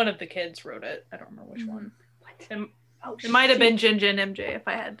the kids wrote it. I don't remember which one. It might have been Jin MJ if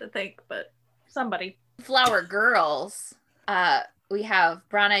I had to think, but somebody. Flower Girls. We have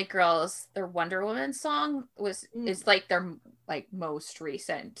Brown Eyed Girls. Their Wonder Woman song is like their like most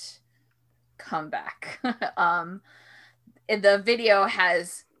recent comeback. The video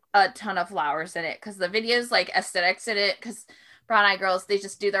has a ton of flowers in it because the video's like aesthetics in it, because Brown Eyed Girls, they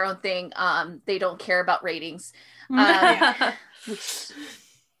just do their own thing. They don't care about ratings. Which,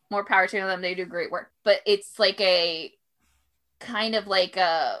 more power to them. They do great work. But it's like a kind of like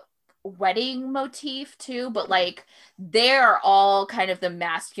a wedding motif too, but like they're all kind of the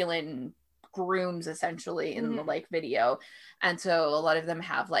masculine grooms essentially in the like video, and so a lot of them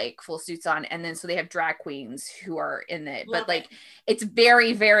have like full suits on, and then so they have drag queens who are in it. But like it's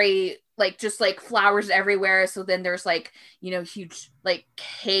very, very like just like flowers everywhere. So then there's like, you know, huge like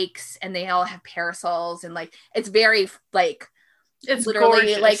cakes, and they all have parasols, and like it's very like it's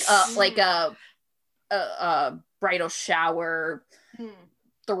literally gorgeous. like a bridal shower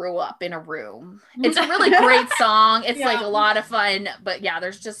threw up in a room. It's a really great song. It's like a lot of fun, but yeah,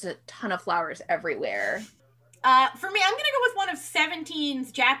 there's just a ton of flowers everywhere. For me, I'm gonna go with one of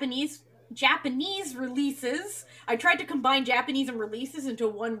 17's Japanese releases. I tried to combine Japanese and releases into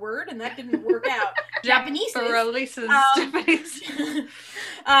one word, and that didn't work out. Japanese releases. Japanese.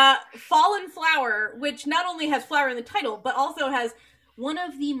 Fallen Flower, which not only has flower in the title, but also has one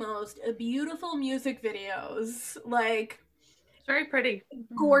of the most beautiful music videos. Like, it's very pretty.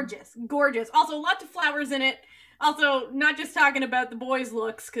 Gorgeous. Also, lots of flowers in it. Also, not just talking about the boys'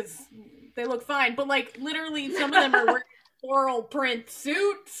 looks, because they look fine, but like literally some of them are wearing floral print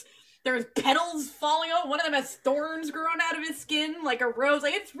suits. There's petals falling out. One of them has thorns growing out of his skin, like a rose.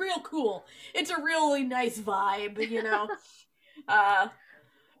 Like, it's real cool. It's a really nice vibe, you know.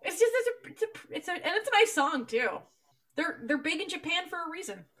 It's a nice song too. They're big in Japan for a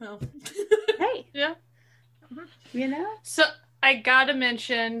reason. Oh. Hey, yeah, you know. So I gotta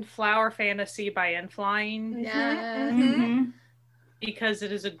mention "Flower Fantasy" by N.Flying. Yeah, because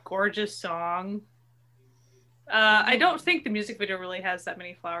it is a gorgeous song. I don't think the music video really has that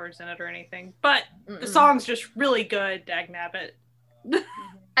many flowers in it or anything, but the song's just really good, dagnabbit.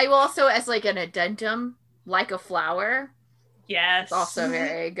 I will also, as like an addendum, Like a Flower. Yes. It's also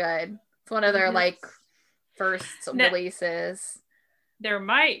very good. It's one of their like first releases. There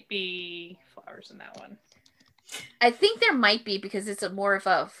might be flowers in that one. I think there might be, because it's a more of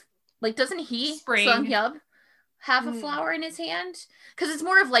a, like, doesn't he, Sung Hyub, have a flower in his hand? Because it's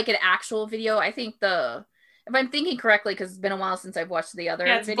more of like an actual video. I think if I'm thinking correctly, because it's been a while since I've watched the other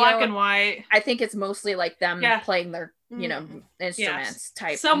it's video. black and white. I think it's mostly like them playing their, you know, instruments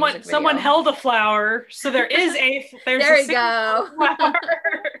type. Someone held a flower, so there is there you go. Flower.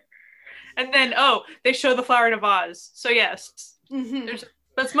 And then they show the flower in a vase. So yes,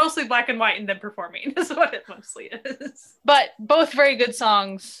 but it's mostly black and white and then performing is what it mostly is. But both very good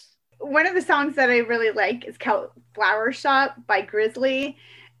songs. One of the songs that I really like is called "Flower Shop" by Grizzly,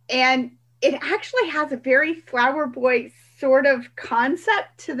 and it actually has a very Flower Boy sort of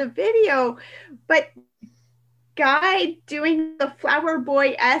concept to the video, but guy doing the Flower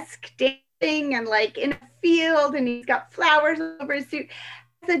Boy-esque dancing and like in a field, and he's got flowers over his suit,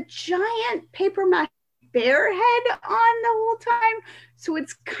 has a giant paper mache bear head on the whole time, so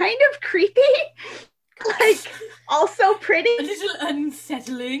it's kind of creepy, like also pretty. A little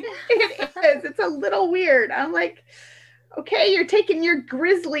unsettling. It is. It's a little weird. I'm like, okay, you're taking your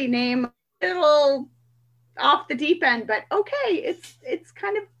Grizzly name little off the deep end, but okay, it's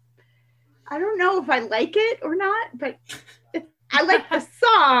kind of, I don't know if I like it or not, but I like the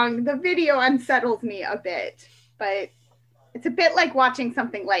song. The video unsettles me a bit, but it's a bit like watching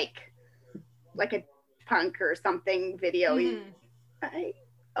something like a punk or something video. Okay,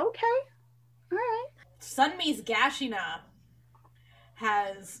 all right. Sunmi's Gashina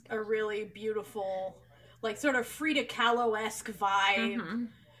has a really beautiful, like, sort of Frida Kahlo-esque vibe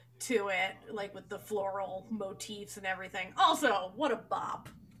to it, like with the floral motifs and everything. Also, what a bop.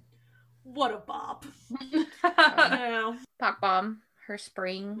 Yeah. Pop Bomb, her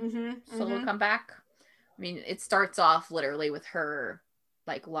spring solo comeback. I mean, it starts off literally with her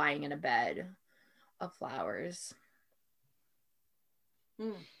like lying in a bed of flowers.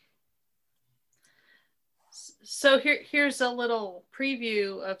 So here's a little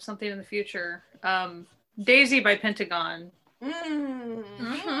preview of something in the future. Daisy by Pentagon.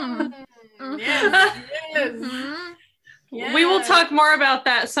 Yes. We will talk more about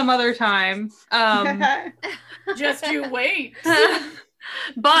that some other time. Just you wait.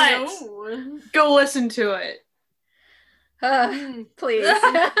 But go listen to it. Please.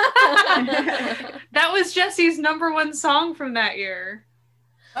 That was Jesse's #1 song from that year.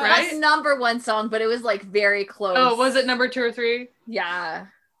 Right? That's #1 song, but it was like very close. Oh, was it number 2 or 3? Yeah.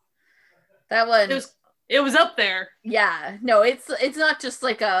 That one. It was up there. Yeah. No, it's not just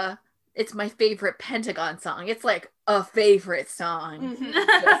like it's my favorite Pentagon song. It's like a favorite song.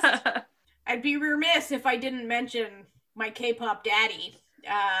 I'd be remiss if I didn't mention my K-pop daddy,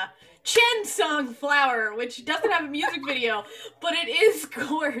 Chen's song Flower, which doesn't have a music video, but it is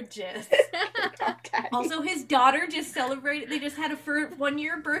gorgeous. Also, his daughter just celebrated, they just had a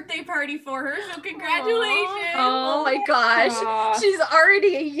 1-year birthday party for her, so congratulations. Oh my gosh. Aww. She's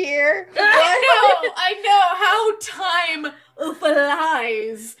already a year. I know, how time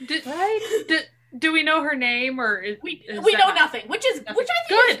flies. Do we know her name, or we know nothing, which I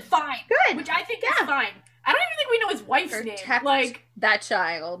think is fine. Good. Which I think is fine. I don't even think we know his wife's protect name. Like that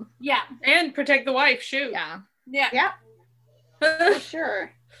child. Yeah. And protect the wife, shoot. Yeah. Yeah. For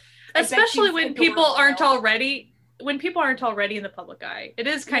sure. Especially when people aren't already in the public eye. It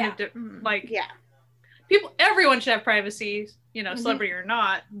is kind of like everyone should have privacy, celebrity or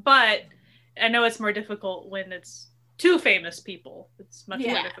not, but I know it's more difficult when it's two famous people. It's much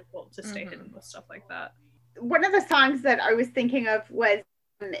more difficult to stay hidden with stuff like that. One of the songs that I was thinking of was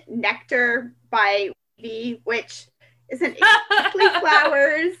Nectar by V, which isn't exactly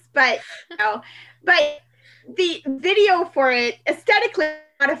flowers, but but the video for it aesthetically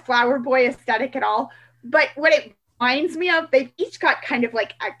not a Flower Boy aesthetic at all. But what it reminds me of, they've each got kind of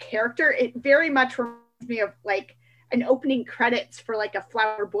like a character. It very much reminds me of like an opening credits for like a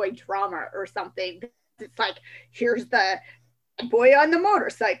Flower Boy drama or something. It's like, here's the boy on the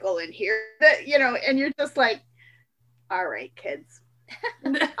motorcycle, and here and you're just like, all right, kids.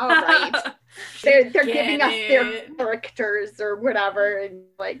 All right. They're giving us their characters or whatever, and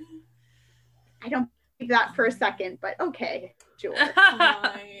like, I don't believe that for a second, but okay, sure.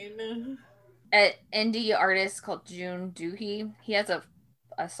 Fine. An indie artist called June Doohy. He has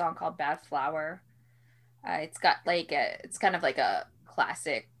a song called Bad Flower. It's got like it's kind of like a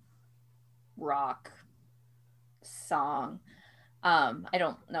classic rock song. I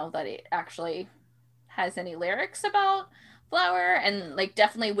don't know that it actually has any lyrics about flower, and like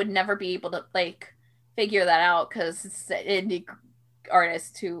definitely would never be able to like figure that out because it's an indie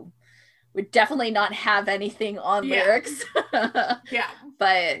artist who would definitely not have anything on lyrics.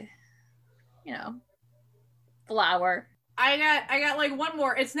 But flower. I got like one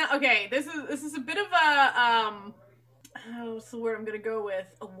more. It's not okay. This is a bit of a what's the word I'm gonna go with?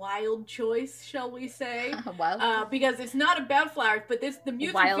 A wild choice, shall we say? Because it's not about flowers, but the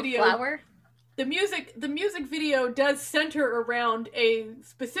music video. Flower? The music video does center around a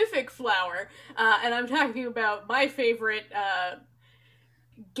specific flower, and I'm talking about my favorite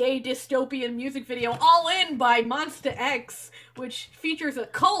gay dystopian music video, All In by Monsta X, which features a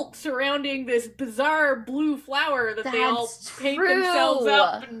cult surrounding this bizarre blue flower that they all paint themselves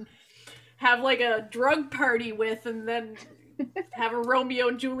up and have like a drug party with, and then have a Romeo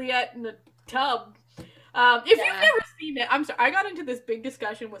and Juliet in a tub. If you've never seen it, I'm sorry, I got into this big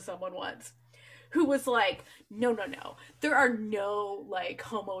discussion with someone once who was like, no, there are no like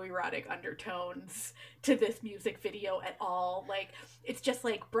homoerotic undertones to this music video at all. Like, it's just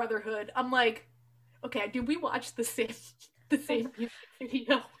like brotherhood. I'm like, okay, did we watch the same music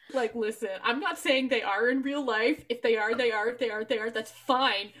video? Like, listen, I'm not saying they are in real life. If they are, they are. If they aren't, they are. That's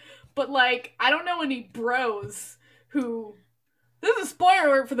fine. But like, I don't know any bros who. This is a spoiler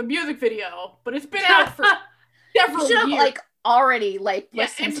alert for the music video, but it's been out for several years. Like already like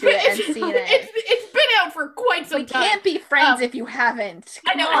listened to it and seen it. It's been out for quite some time. We can't be friends if you haven't.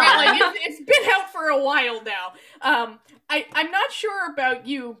 I know, right? Like it's been out for a while now. I'm not sure about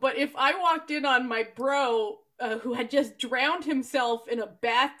you, but if I walked in on my bro who had just drowned himself in a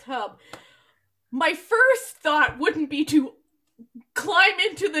bathtub, my first thought wouldn't be to climb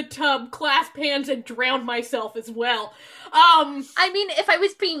into the tub, clasp hands, and drown myself as well. I mean, if I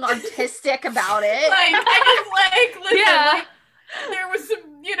was being artistic about it, listen, there was some,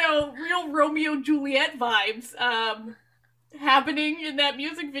 real Romeo and Juliet vibes, happening in that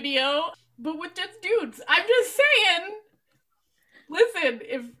music video, but with just dudes. I'm just saying, listen,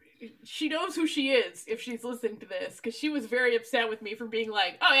 if she knows who she is, if she's listening to this, because she was very upset with me for being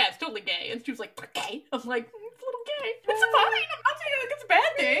like, oh yeah, it's totally gay, and she was like, gay? I'm like, it's a little gay. It's fine. I'm not saying like it's a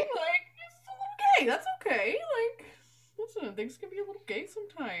bad thing. Like, it's a little gay. That's okay. Like, listen, things can be a little gay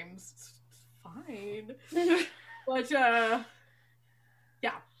sometimes. It's fine. But yeah,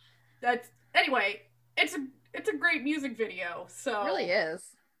 that's anyway. It's a great music video. So it really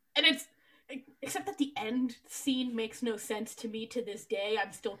is, and it's except that the end scene makes no sense to me to this day.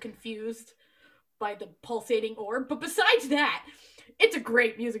 I'm still confused by the pulsating orb. But besides that, it's a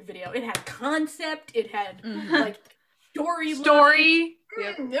great music video. It had concept. It had like story.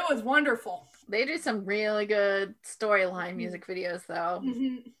 Yep. It was wonderful. They do some really good storyline music videos, though.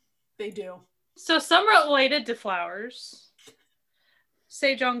 Mm-hmm. They do. So some related to flowers.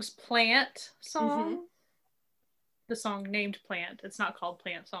 Sejong's Plant song. Mm-hmm. The song named Plant. It's not called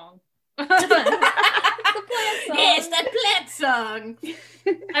Plant Song. The plant song. Yes, that plant song.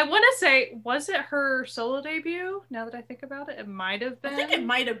 I want to say, was it her solo debut? Now that I think about it, it might have been. I think it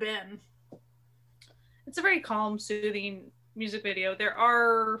might have been. It's a very calm, soothing music video. There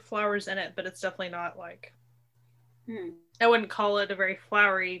are flowers in it, but it's definitely not like. I wouldn't call it a very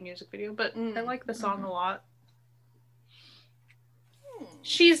flowery music video, but I like the song a lot.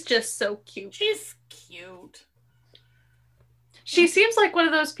 She's just so cute. She's cute. She seems like one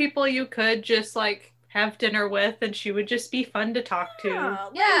of those people you could just like have dinner with, and she would just be fun to talk to.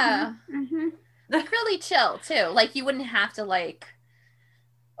 Yeah. Mm-hmm. Really chill too. Like you wouldn't have to like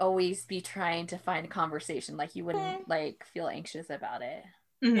always be trying to find a conversation. Like you wouldn't like feel anxious about it.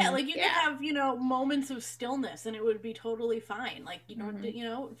 Mm-hmm. Yeah, like you could have, you know, moments of stillness and it would be totally fine. Like, you know, you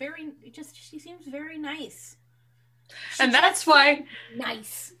know, she seems very nice. And that's why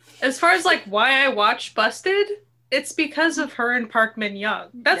nice. As far as like why I watched Busted, it's because of her and Park Min Young.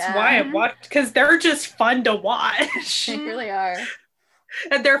 That's why I watched, because they're just fun to watch. They really are.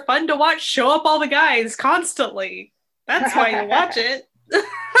 And they're fun to watch show up all the guys constantly. That's why you watch it.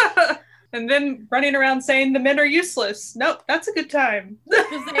 And then running around saying the men are useless. Nope, that's a good time.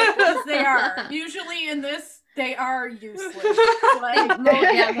 Because they are. Usually in this, they are useless.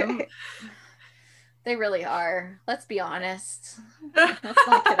 Like, they really are. Let's be honest. Let's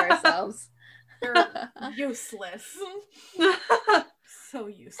not kid ourselves. They're useless. So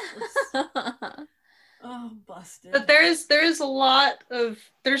useless. Oh, Busted. But there's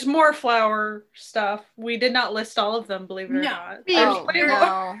more flower stuff. We did not list all of them, believe it or not. No.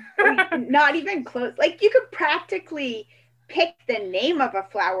 Not even close. Like you could practically pick the name of a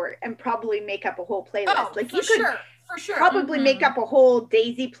flower and probably make up a whole playlist. Oh, like you could for sure. Probably make up a whole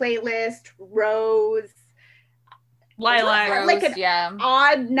daisy playlist, rose, lilac, like an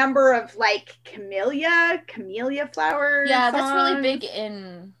odd number of like camellia flowers. Yeah, that's really big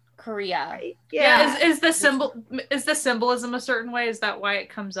in Korea. Right? Yeah. Is the symbolism a certain way? Is that why it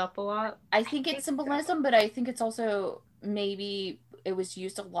comes up a lot? I think it's symbolism, but I think it's also maybe it was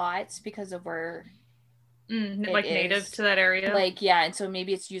used a lot because of where like native to that area. Like and so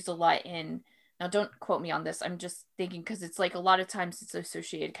maybe it's used a lot in. Now, don't quote me on this. I'm just thinking because it's like a lot of times it's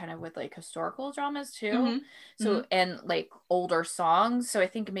associated kind of with like historical dramas too. Mm-hmm. So and like older songs. So I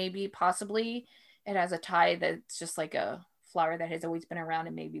think maybe possibly it has a tie that's just like a flower that has always been around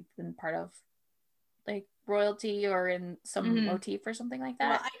and maybe been part of like royalty or in some motif or something like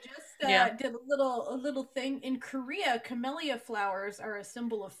that. Well, I just did a little thing in Korea. Camellia flowers are a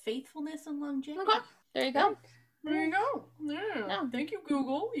symbol of faithfulness and longevity. Okay, there you go. There you go. Yeah. Thank you,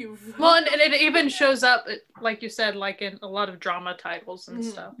 Google. Well, and it even shows up, like you said, like in a lot of drama titles and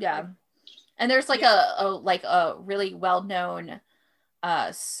stuff. Yeah, and there's like a really well known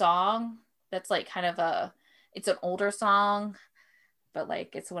song that's like kind of it's an older song, but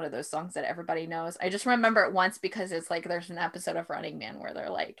like it's one of those songs that everybody knows. I just remember it once because it's like there's an episode of Running Man where they're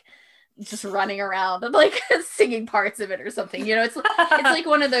like just running around and like singing parts of it or something. You know, it's like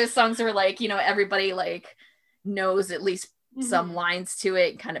one of those songs where like, you know, everybody like knows at least some lines to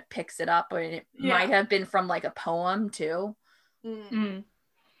it and kind of picks it up, or it might have been from like a poem too,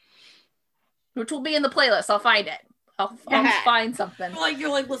 which will be in the playlist. I'll find it. I'll find something.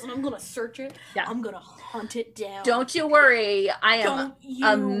 You're like, listen, I'm gonna search it. Yeah. I'm gonna hunt it down. Don't you worry. I am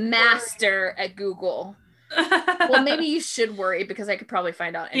a master at Google. Well, maybe you should worry because I could probably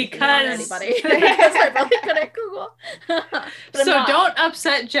find out anything about anybody because I'm really good at Google. So don't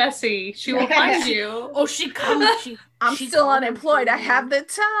upset Jessie. She will find you. Oh, she comes. I'm still unemployed. I have the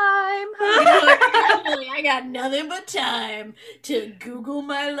time. I got nothing but time to Google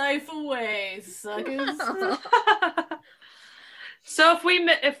my life away, suckers. So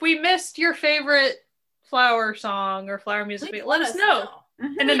if we missed your favorite flower song or flower music, let us know.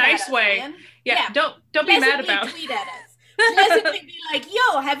 In a nice way. Man. Yeah, don't be mad about it. Tweet at us. Pleasantly be like,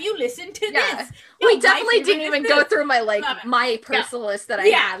 yo, have you listened to this? Yo, we definitely didn't even go through my personal list that I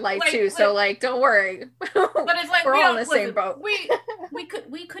had too. So don't worry. But it's like we're all in the same boat.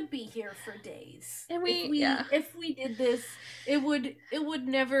 We could be here for days. And if we did this, it would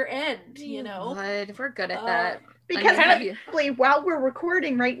never end, you know. But we're good at that. Because while we're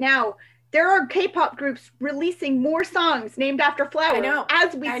recording right now, there are K-pop groups releasing more songs named after flowers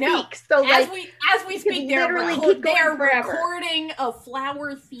as we speak. So as we speak, they are recording a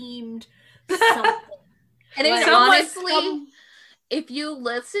flower-themed something. And honestly, if you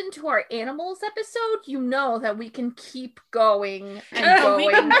listen to our animals episode, you know that we can keep going and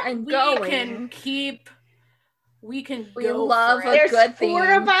going and going. We love a There's good theme.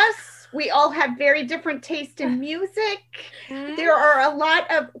 4 of us. We all have very different taste in music. There are a lot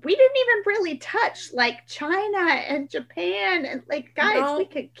of, we didn't even really touch like China and Japan. And like, guys, we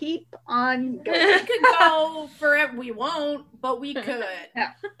could keep on going. We could go forever. We won't, but we could.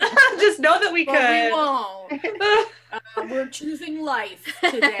 Just know that we could. We won't. We're choosing life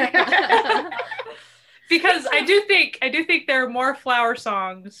today. Because I do think there are more flower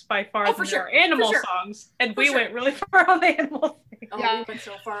songs by far than there are animal songs, and we went really far on the animal thing. We went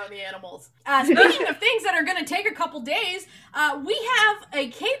so far on the animals. Speaking of things that are going to take a couple days, we have a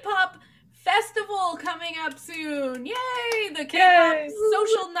K-pop Festival coming up soon. Yay! The K-Pop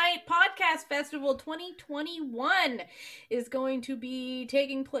Social Night Podcast Festival 2021 is going to be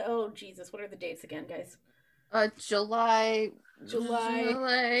taking place. Oh, Jesus. What are the dates again, guys? July. July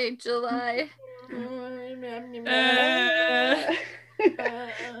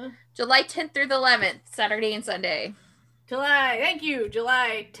 10th through the 11th, Saturday and Sunday. Thank you.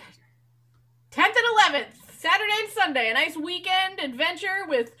 July 10th and 11th, Saturday and Sunday. A nice weekend adventure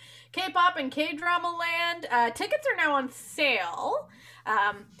with K-pop and K-drama land. Tickets are now on sale.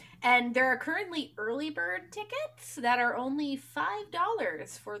 And there are currently early bird tickets that are only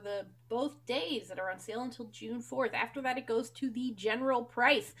 $5 for the both days that are on sale until June 4th. After that, it goes to the general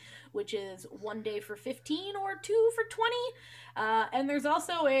price, which is 1 day for $15 or 2 for $20. And there's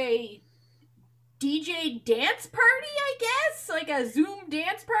also a DJ dance party, I guess, like a Zoom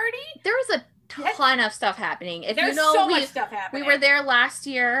dance party. There was a ton of stuff happening. There's so much stuff happening. We were there last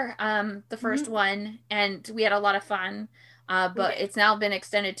year, the first one, and we had a lot of fun. But it's now been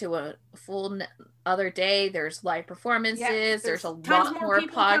extended to a full other day. There's live performances. There's a lot more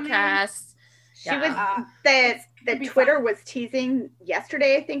podcasts. She was the Twitter was teasing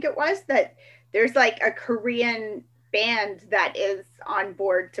yesterday, I think it was, that there's like a Korean band that is on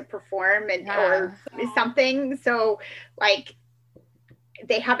board to perform or something. So like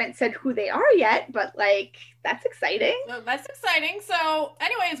they haven't said who they are yet, but like that's exciting. That's exciting. So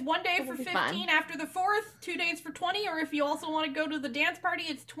anyways, 1 day for $15 after the 4th, 2 days for $20, or if you also want to go to the dance party,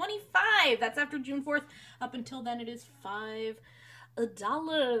 it's $25. That's after June 4th. Up until then, it is $5.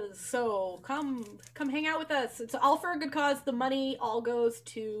 So come hang out with us. It's all for a good cause. The money all goes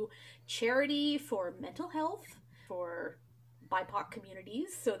to charity for mental health for BIPOC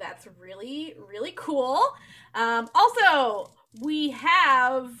communities. So that's really, really cool. Also, we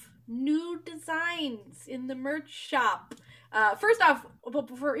have new designs in the merch shop. First off,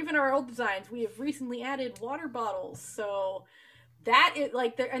 for even our old designs, we have recently added water bottles. So that is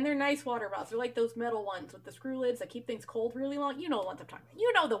like, they're nice water bottles. They're like those metal ones with the screw lids that keep things cold really long. You know the ones I'm talking about.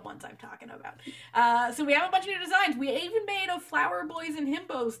 You know the ones I'm talking about. So we have a bunch of new designs. We even made a Flower Boys and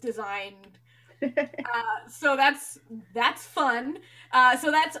Himbos design. So that's fun.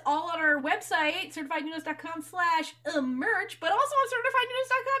 So that's all on our website, certifiednews.com/merch, but also on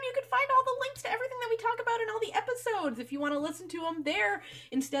certifiednews.com you can find all the links to everything that we talk about in all the episodes if you want to listen to them there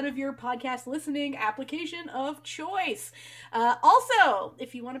instead of your podcast listening application of choice. Also,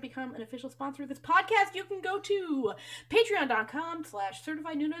 if you want to become an official sponsor of this podcast, you can go to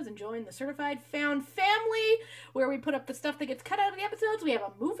patreon.com/certifiednews and join the Certified Found family, where we put up the stuff that gets cut out of the episodes. We have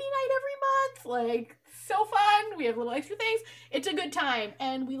a movie night every month. Like, so fun. We have little extra things. It's a good time,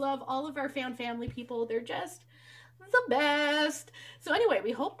 and we love all of our found family people. They're just the best. So anyway,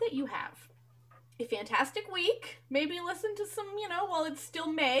 we hope that you have a fantastic week. Maybe listen to some, while it's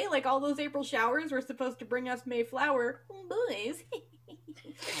still May, like all those April showers were supposed to bring us Mayflower boys. Take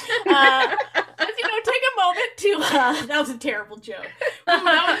a moment to that was a terrible joke.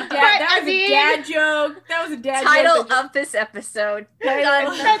 That was a dad joke. That was a dad title joke. Of this episode.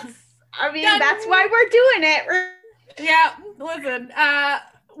 That's why we're doing it. Yeah, listen,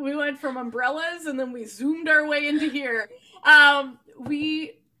 we went from umbrellas and then we zoomed our way into here.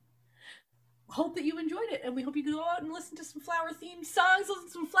 We hope that you enjoyed it, and we hope you go out and listen to some flower-themed songs, listen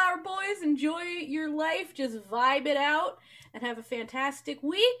to some Flower Boys, enjoy your life, just vibe it out, and have a fantastic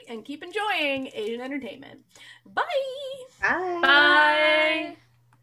week, and keep enjoying Asian entertainment. Bye! Bye! Bye!